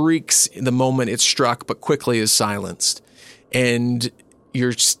shrieks in the moment it's struck, but quickly is silenced. And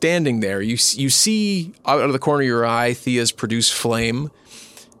you're standing there. You see out of the corner of your eye, Thea's produced flame.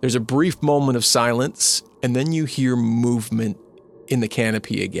 There's a brief moment of silence, and then you hear movement in the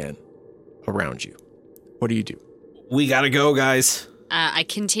canopy again around you. What do you do? We gotta go, guys. I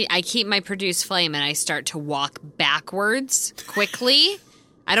keep my produced flame and I start to walk backwards quickly.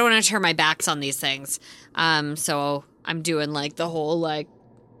 I don't want to turn my backs on these things. So I'm doing like the whole like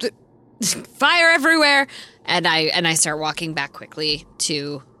fire everywhere, and I start walking back quickly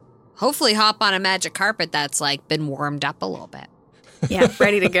to hopefully hop on a magic carpet that's like been warmed up a little bit. Yeah,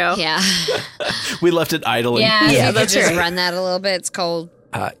 ready to go. Yeah. We left it idling. Yeah, that's just right. run that a little bit. It's cold.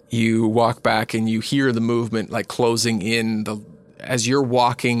 You walk back and you hear the movement like closing in. As you're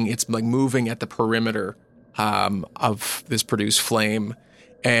walking, it's like moving at the perimeter of this produced flame,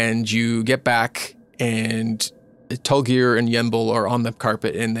 and you get back and Tulgir and Yenbul are on the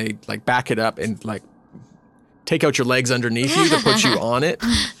carpet and they like back it up and like take out your legs underneath you to put you on it.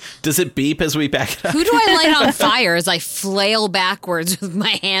 Does it beep as we back it up? Who do I light on fire as I flail backwards with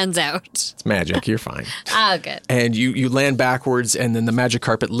my hands out? It's magic. You're fine. Oh, good. And you land backwards, and then the magic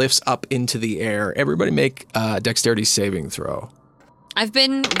carpet lifts up into the air. Everybody make a dexterity saving throw. I've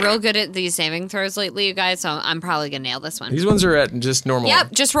been real good at these saving throws lately, you guys, so I'm probably going to nail this one. These ones are at just normal.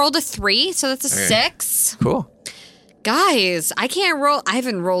 Yep, just rolled a 3, so that's a 6. Cool. Guys, I can't roll. I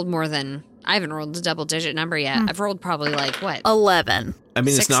haven't rolled a double-digit number yet. I've rolled probably like, what? 11. I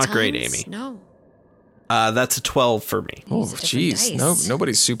mean, 6 it's not times? great, Amy. No. That's a 12 for me. Oh, jeez. No,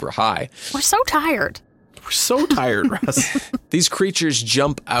 nobody's super high. We're so tired. We're so tired, Russ. These creatures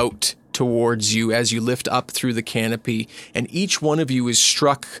jump out towards you as you lift up through the canopy, and each one of you is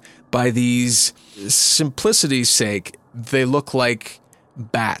struck by these, simplicity's sake, they look like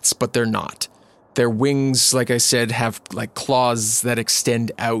bats, but they're not. Their wings, like I said, have like claws that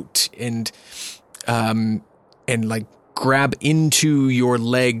extend out and like grab into your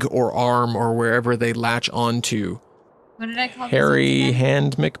leg or arm or wherever they latch onto. What did I call Hairy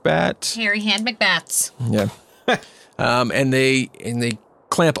Hand McBat. Hairy Hand McBats. Yeah. And they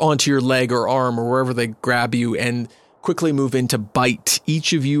clamp onto your leg or arm or wherever they grab you and quickly move in to bite.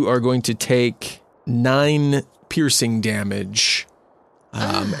 Each of you are going to take 9 piercing damage.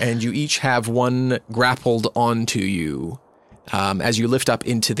 And you each have 1 grappled onto you as you lift up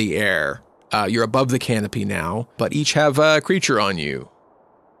into the air. You're above the canopy now, but each have a creature on you.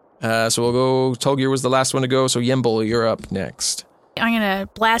 So we'll go, Tolgir was the last one to go, so Yembel, you're up next. I'm going to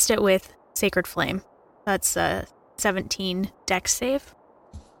blast it with Sacred Flame. That's a 17 dex save.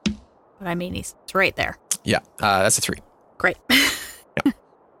 But I mean, it's right there. Yeah, that's a 3. Great.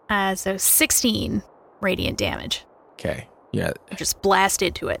 So 16 radiant damage. Okay, yeah. Just blast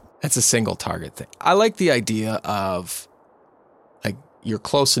into it. That's a single target thing. I like the idea of, like, you're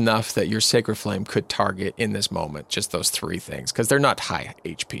close enough that your Sacred Flame could target in this moment just those 3 things, because they're not high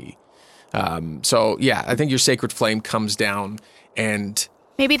HP. So, yeah, I think your Sacred Flame comes down and...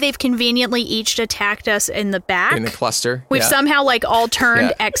 Maybe they've conveniently each attacked us in the back. In a cluster. We've somehow like all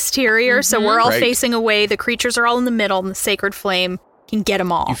turned exterior, so we're all facing away. The creatures are all in the middle, and the Sacred Flame can get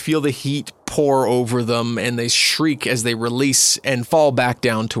them all. You feel the heat pour over them, and they shriek as they release and fall back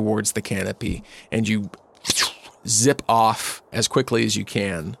down towards the canopy, and you zip off as quickly as you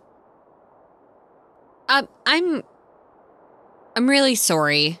can. I'm really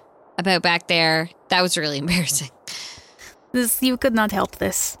sorry about back there. That was really embarrassing. You could not help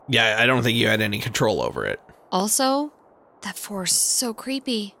this. Yeah, I don't think you had any control over it. Also, that forest is so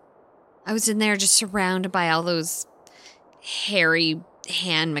creepy. I was in there just surrounded by all those hairy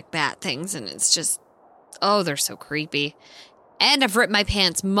hand McBat things, and it's just, they're so creepy. And I've ripped my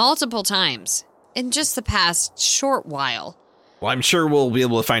pants multiple times in just the past short while. Well, I'm sure we'll be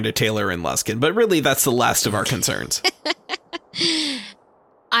able to find a tailor in Luskin, but really that's the last of our concerns.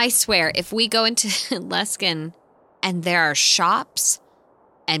 I swear, if we go into Luskin and there are shops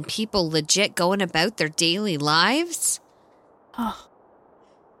and people legit going about their daily lives,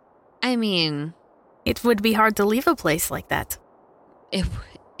 I mean... It would be hard to leave a place like that.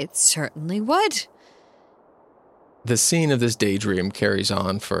 It certainly would. The scene of this daydream carries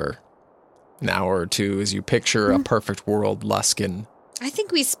on for an hour or two as you picture a perfect world Luskin. I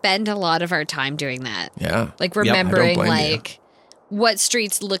think we spend a lot of our time doing that. Yeah. Like remembering what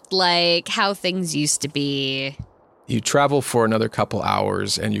streets looked like, how things used to be. You travel for another couple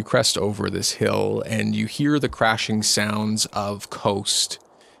hours and you crest over this hill and you hear the crashing sounds of coast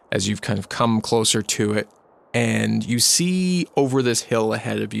as you've kind of come closer to it. And you see over this hill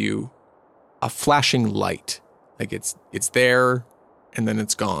ahead of you a flashing light. Like it's there and then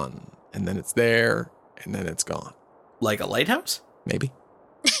it's gone. And then it's there and then it's gone. Like a lighthouse? Maybe.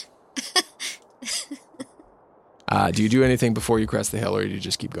 Do you do anything before you crest the hill or do you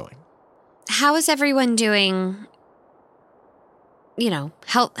just keep going? How is everyone doing?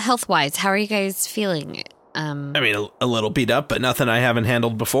 Health-wise, how are you guys feeling? I mean, a little beat up, but nothing I haven't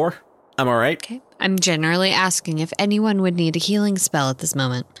handled before. I'm all right. Okay. I'm generally asking if anyone would need a healing spell at this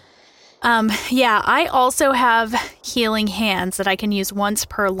moment. Yeah, I also have healing hands that I can use once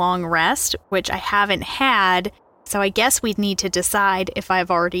per long rest, which I haven't had. So I guess we'd need to decide if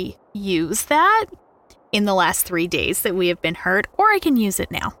I've already used that in the last 3 days that we have been hurt, or I can use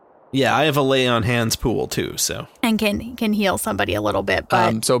it now. Yeah, I have a lay on hands pool too, so. And can heal somebody a little bit,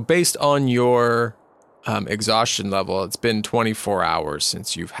 but... So based on your exhaustion level, it's been 24 hours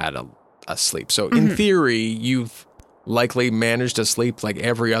since you've had a sleep. So in theory, you've likely managed to sleep like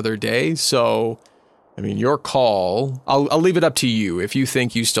every other day. So, I mean, your call. I'll leave it up to you if you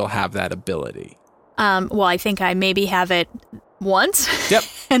think you still have that ability. Well, I think I maybe have it once. Yep.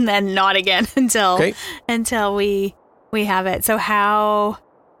 and then not again until we have it. So how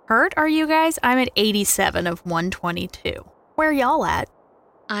hurt are you guys? I'm at 87 of 122. Where are y'all at?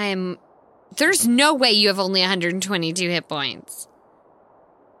 There's no way you have only 122 hit points.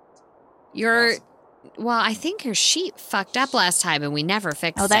 I think your sheet fucked up last time and we never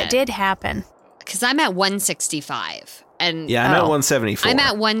fixed it. Oh, that did happen. Because I'm at 165. And yeah, I'm at 174. I'm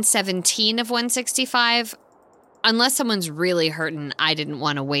at 117 of 165. Unless someone's really hurting, I didn't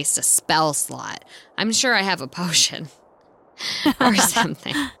want to waste a spell slot. I'm sure I have a potion or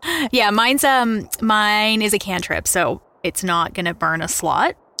something. Yeah, mine is a cantrip, so it's not going to burn a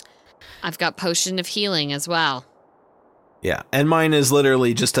slot. I've got Potion of Healing as well. Yeah, and mine is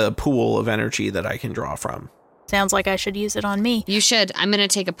literally just a pool of energy that I can draw from. Sounds like I should use it on me. You should. I'm going to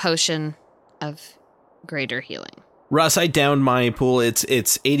take a Potion of Greater Healing. Russ, I downed my pool.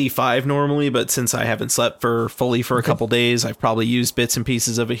 It's 85 normally, but since I haven't slept fully for a couple days, I've probably used bits and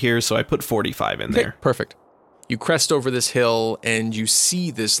pieces of it here, so I put 45 in there. Perfect. You crest over this hill, and you see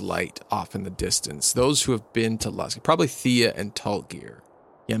this light off in the distance. Those who have been to Luskan, probably Thea and Tulgir.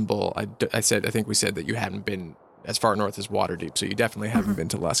 Yembel, I think we said that you hadn't been as far north as Waterdeep, so you definitely haven't been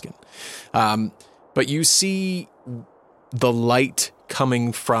to Luskan. But you see the light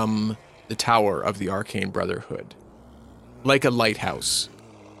coming from the tower of the Arcane Brotherhood, like a lighthouse,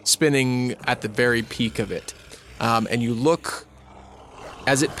 spinning at the very peak of it. And you look,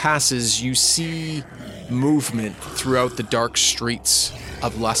 as it passes, you see movement throughout the dark streets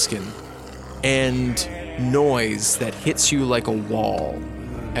of Luskan, and noise that hits you like a wall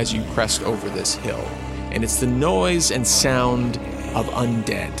as you crest over this hill. And it's the noise and sound of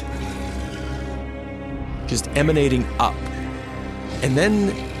undead just emanating up. And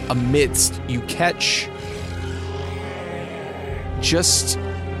then amidst, you catch just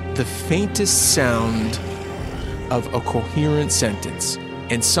the faintest sound of a coherent sentence.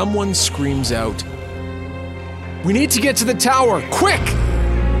 And someone screams out, "We need to get to the tower, quick!"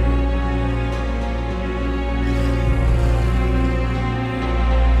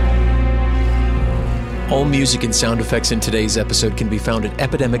 All music and sound effects in today's episode can be found at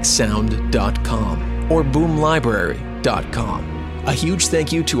epidemicsound.com or boomlibrary.com. A huge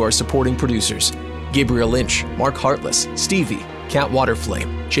thank you to our supporting producers, Gabriel Lynch, Mark Hartless, Stevie, Kat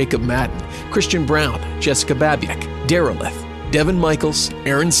Waterflame, Jacob Madden, Christian Brown, Jessica Babiak, Darylith, Devin Michaels,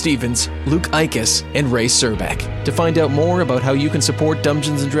 Aaron Stevens, Luke Ikas, and Ray Surbeck. To find out more about how you can support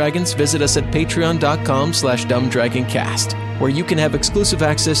Dungeons & Dragons, visit us at patreon.com/dumbdragoncast, where you can have exclusive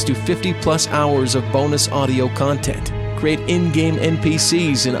access to 50-plus hours of bonus audio content, create in-game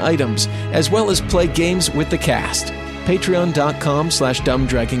NPCs and items, as well as play games with the cast.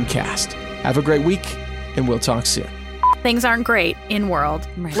 Patreon.com/dumbdragoncast. Have a great week, and we'll talk soon. Things aren't great in world.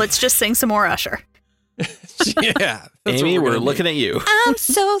 Right. Let's just sing some more Usher. Yeah. Amy, we're looking at you. I'm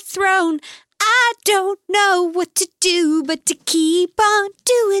so thrown. I don't know what to do but to keep on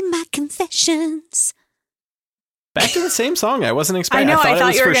doing my confessions. Back to the same song. I wasn't expecting. I know. I thought it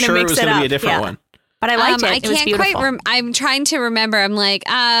was you were for going to sure it mix was it going to up. be a different one. But I liked it. I It was can't beautiful. quite. I'm trying to remember. I'm like,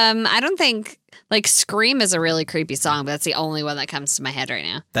 I don't think like "Scream" is a really creepy song, but that's the only one that comes to my head right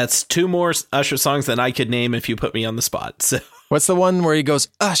now. That's two more Usher songs than I could name if you put me on the spot. So What's the one where he goes,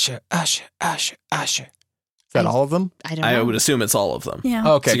 Usher, Usher, Usher, Usher? Is that all of them? I don't know. I would assume it's all of them. Yeah.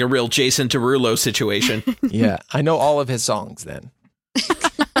 Okay. It's like a real Jason Derulo situation. Yeah, I know all of his songs then.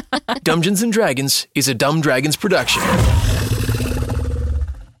 Dungeons & Dragons is a Dumb Dragons production.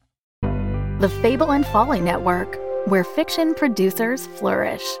 The Fable and Folly Network, where fiction producers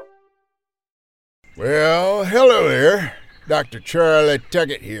flourish. Well, hello there. Dr. Charlie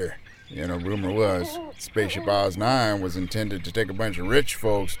Tuckett here. You know, rumor was Spaceship Oz 9 was intended to take a bunch of rich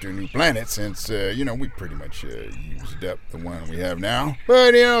folks to a new planet since, we pretty much used up the one we have now.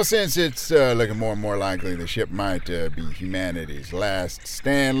 But, since it's looking more and more likely the ship might be humanity's last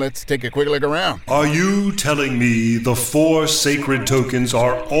stand, let's take a quick look around. Are you telling me the 4 sacred tokens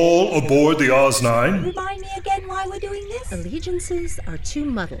are all aboard the Oz 9? Remind me again why we're doing this? Allegiances are too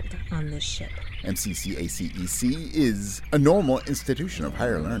muddled on this ship. MCCACEC is a normal institution of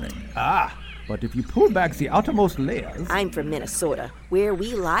higher learning. But if you pull back the outermost layers... I'm from Minnesota, where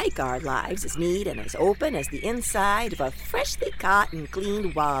we like our lives as neat and as open as the inside of a freshly caught and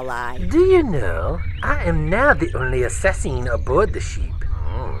cleaned walleye. Do you know, I am now the only assassin aboard the ship.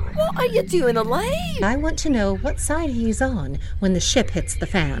 What are you doing, Elaine? I want to know what side he's on when the ship hits the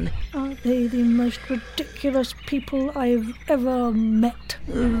fan. Are they the most ridiculous people I've ever met?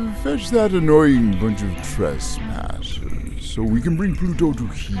 Fetch that annoying bunch of trespassers so we can bring Pluto to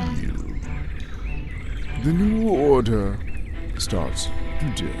heel. The new order starts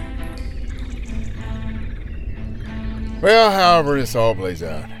today. Well, however this all plays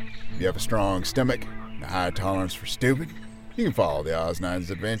out, if you have a strong stomach and a high tolerance for stupid, you can follow the Oz9's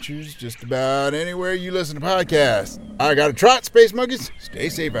adventures just about anywhere you listen to podcasts. I got a trot, Space Monkeys. Stay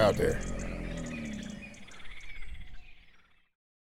safe out there.